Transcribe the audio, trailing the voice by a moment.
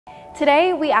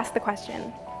Today we ask the question,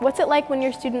 what's it like when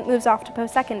your student moves off to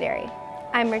post-secondary?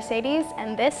 I'm Mercedes,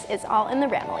 and this is All in the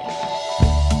RAMILY.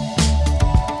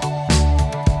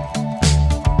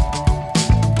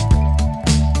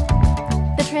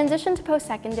 The transition to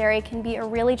post-secondary can be a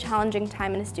really challenging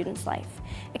time in a student's life.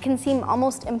 It can seem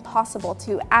almost impossible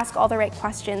to ask all the right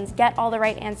questions, get all the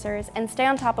right answers, and stay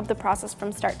on top of the process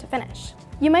from start to finish.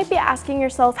 You might be asking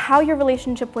yourself how your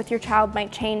relationship with your child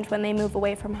might change when they move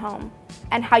away from home,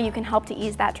 and how you can help to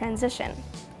ease that transition.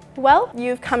 Well,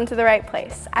 you've come to the right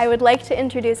place. I would like to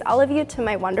introduce all of you to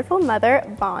my wonderful mother,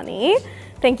 Bonnie.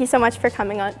 Thank you so much for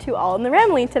coming on to All in the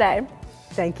RAMILY today.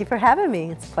 Thank you for having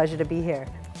me. It's a pleasure to be here.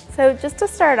 So just to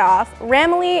start off,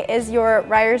 RAMILY is your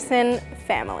Ryerson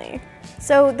family.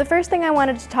 So the first thing I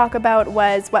wanted to talk about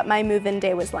was what my move-in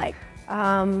day was like.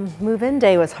 Move-in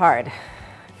day was hard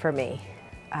for me.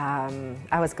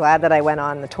 I was glad that I went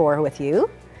on the tour with you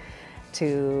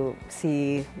to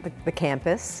see the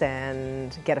campus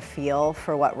and get a feel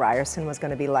for what Ryerson was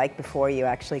going to be like before you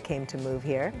actually came to move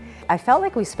here. I felt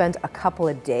like we spent a couple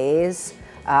of days.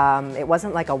 It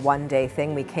wasn't like a one-day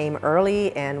thing. We came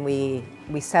early and we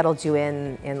settled you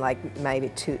in like maybe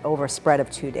over a spread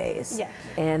of 2 days. Yeah.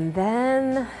 And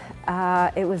then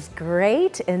it was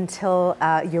great until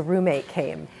your roommate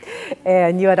came.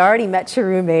 And you had already met your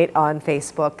roommate on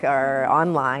Facebook or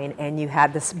online, and you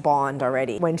had this bond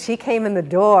already. When she came in the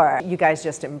door, you guys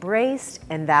just embraced,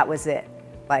 and that was it.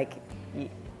 Like,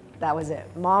 that was it.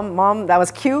 Mom, that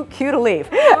was cute to leave.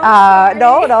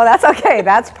 No, that's okay.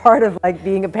 That's part of like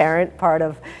being a parent, part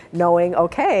of knowing,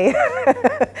 okay,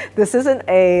 this isn't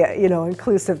a,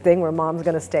 inclusive thing where mom's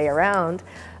gonna stay around.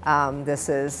 This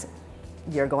is,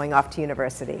 you're going off to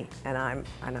university and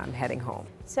I'm heading home.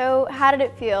 So how did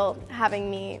it feel having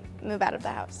me move out of the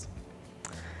house?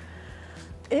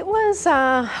 It was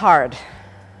hard.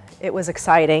 It was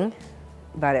exciting,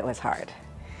 but it was hard.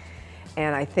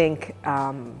 And I think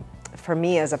for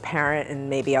me as a parent, and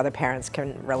maybe other parents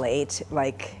can relate,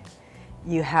 like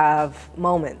you have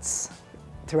moments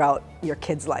throughout your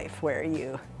kid's life where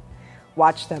you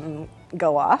watch them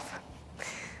go off.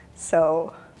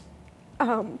 So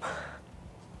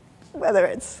whether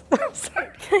it's, sorry.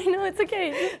 I know, it's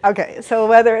okay. Okay, so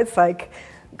whether it's like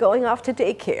going off to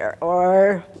daycare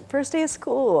or first day of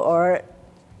school or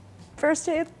first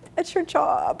day at your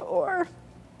job or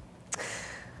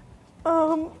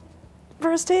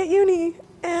first day at uni,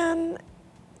 and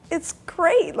it's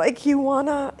great. Like you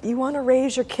wanna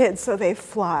raise your kids so they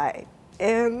fly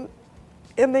and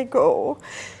they go,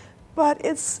 but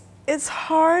it's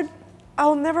hard.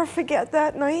 I'll never forget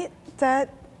that night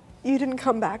that you didn't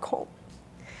come back home.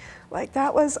 Like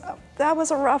that was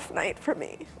a rough night for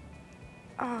me,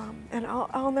 and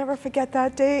I'll never forget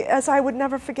that day, as I would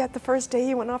never forget the first day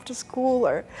you went off to school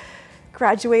or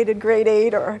graduated grade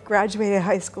 8 or graduated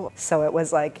high school. So it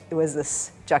was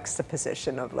this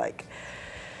juxtaposition of like,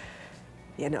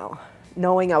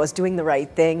 knowing I was doing the right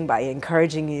thing by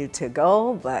encouraging you to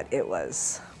go, but it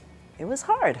was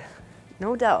hard,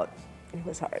 no doubt. It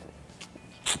was hard.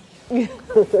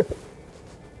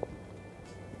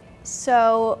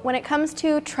 So when it comes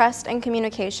to trust and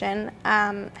communication,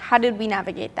 how did we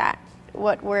navigate that?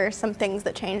 What were some things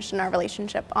that changed in our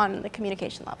relationship on the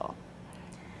communication level?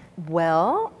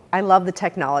 Well, I love the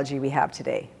technology we have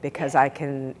today because I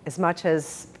can, as much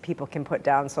as people can put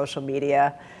down social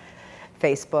media,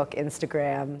 Facebook,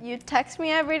 Instagram. You text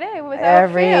me every day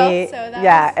without fail, so that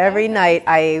was every night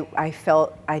I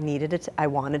felt I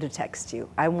wanted to text you.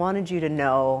 I wanted you to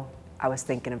know I was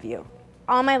thinking of you.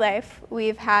 All my life,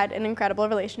 we've had an incredible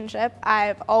relationship.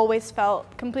 I've always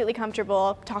felt completely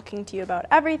comfortable talking to you about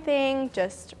everything,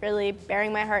 just really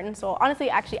bearing my heart and soul. Honestly,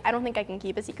 actually, I don't think I can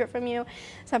keep a secret from you.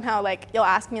 Somehow, like, you'll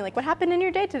ask me, like, what happened in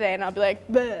your day today? And I'll be like,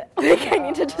 bleh. Like, I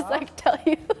need to just, like, tell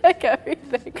you, like,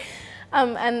 everything.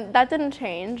 And that didn't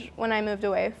change when I moved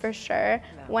away, for sure.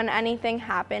 No. When anything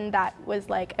happened that was,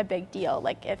 like, a big deal.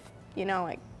 Like, if,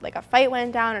 like a fight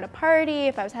went down at a party,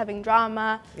 if I was having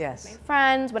drama yes. with my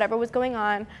friends, whatever was going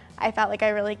on, I felt like I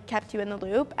really kept you in the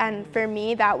loop. And for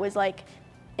me, that was like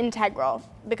integral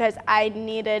because I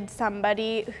needed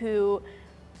somebody who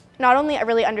not only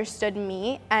really understood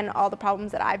me and all the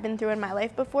problems that I've been through in my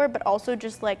life before, but also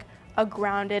just like a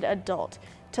grounded adult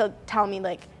to tell me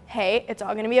like, hey, it's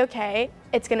all gonna be okay.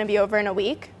 It's gonna be over in a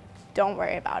week. Don't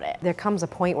worry about it. There comes a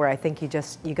point where I think you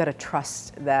gotta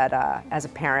trust that as a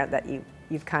parent that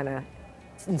you've kind of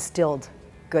instilled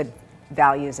good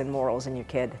values and morals in your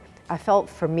kid. I felt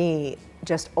for me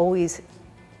just always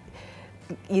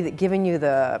either giving you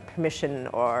the permission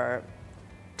or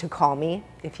to call me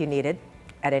if you needed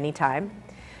at any time,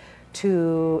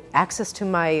 to access to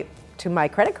my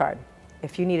credit card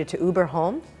if you needed to Uber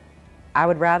home, I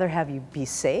would rather have you be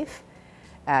safe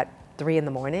at 3 in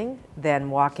the morning than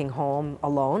walking home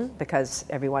alone because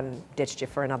everyone ditched you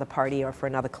for another party or for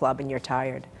another club and you're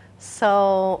tired.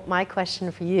 So my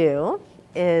question for you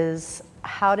is,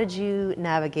 how did you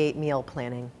navigate meal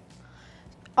planning?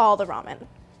 All the ramen.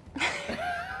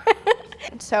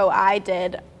 So I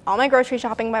did all my grocery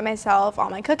shopping by myself, all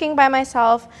my cooking by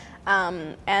myself,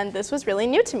 and this was really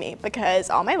new to me because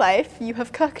all my life you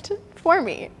have cooked for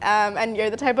me, and you're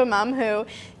the type of mom who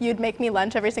you'd make me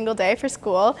lunch every single day for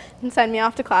school and send me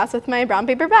off to class with my brown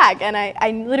paper bag, and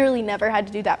I literally never had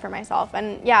to do that for myself.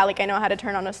 And yeah, like I know how to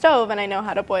turn on a stove and I know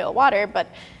how to boil water, but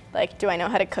like, do I know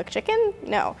how to cook chicken?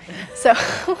 No. So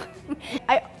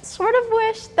I sort of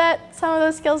wish that some of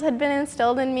those skills had been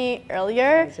instilled in me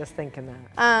earlier. I was just thinking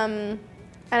that.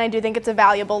 And I do think it's a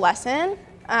valuable lesson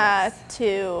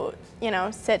to, you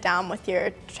know, sit down with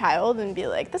your child and be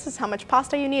like, this is how much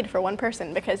pasta you need for one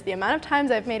person, because the amount of times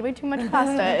I've made way too much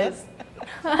pasta is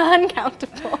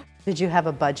uncountable. Did you have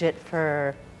a budget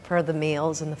for the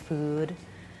meals and the food?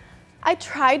 I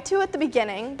tried to at the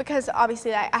beginning because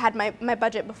obviously I had my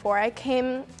budget before I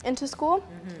came into school.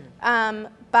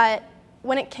 But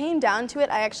when it came down to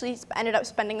it, I actually ended up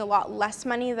spending a lot less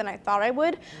money than I thought I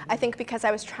would. I think because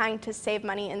I was trying to save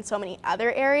money in so many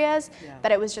other areas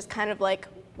that it was just kind of like,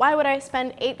 why would I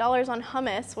spend $8 on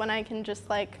hummus when I can just,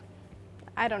 like,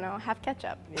 I don't know, have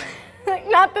ketchup? Like,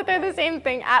 not that they're the same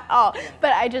thing at all,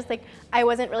 but I just, like, I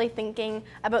wasn't really thinking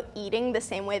about eating the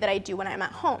same way that I do when I'm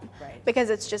at home. Because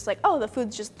it's just like, oh, the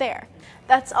food's just there.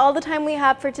 That's all the time we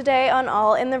have for today on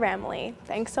All in the RAMILY.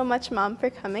 Thanks so much, Mom, for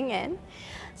coming in.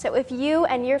 So if you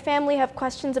and your family have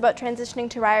questions about transitioning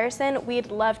to Ryerson, we'd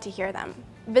love to hear them.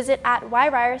 Visit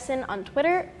 @Ryerson on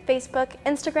Twitter, Facebook,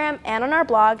 Instagram, and on our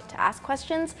blog to ask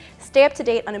questions, stay up to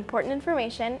date on important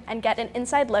information, and get an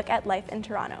inside look at life in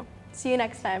Toronto. See you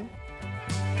next time.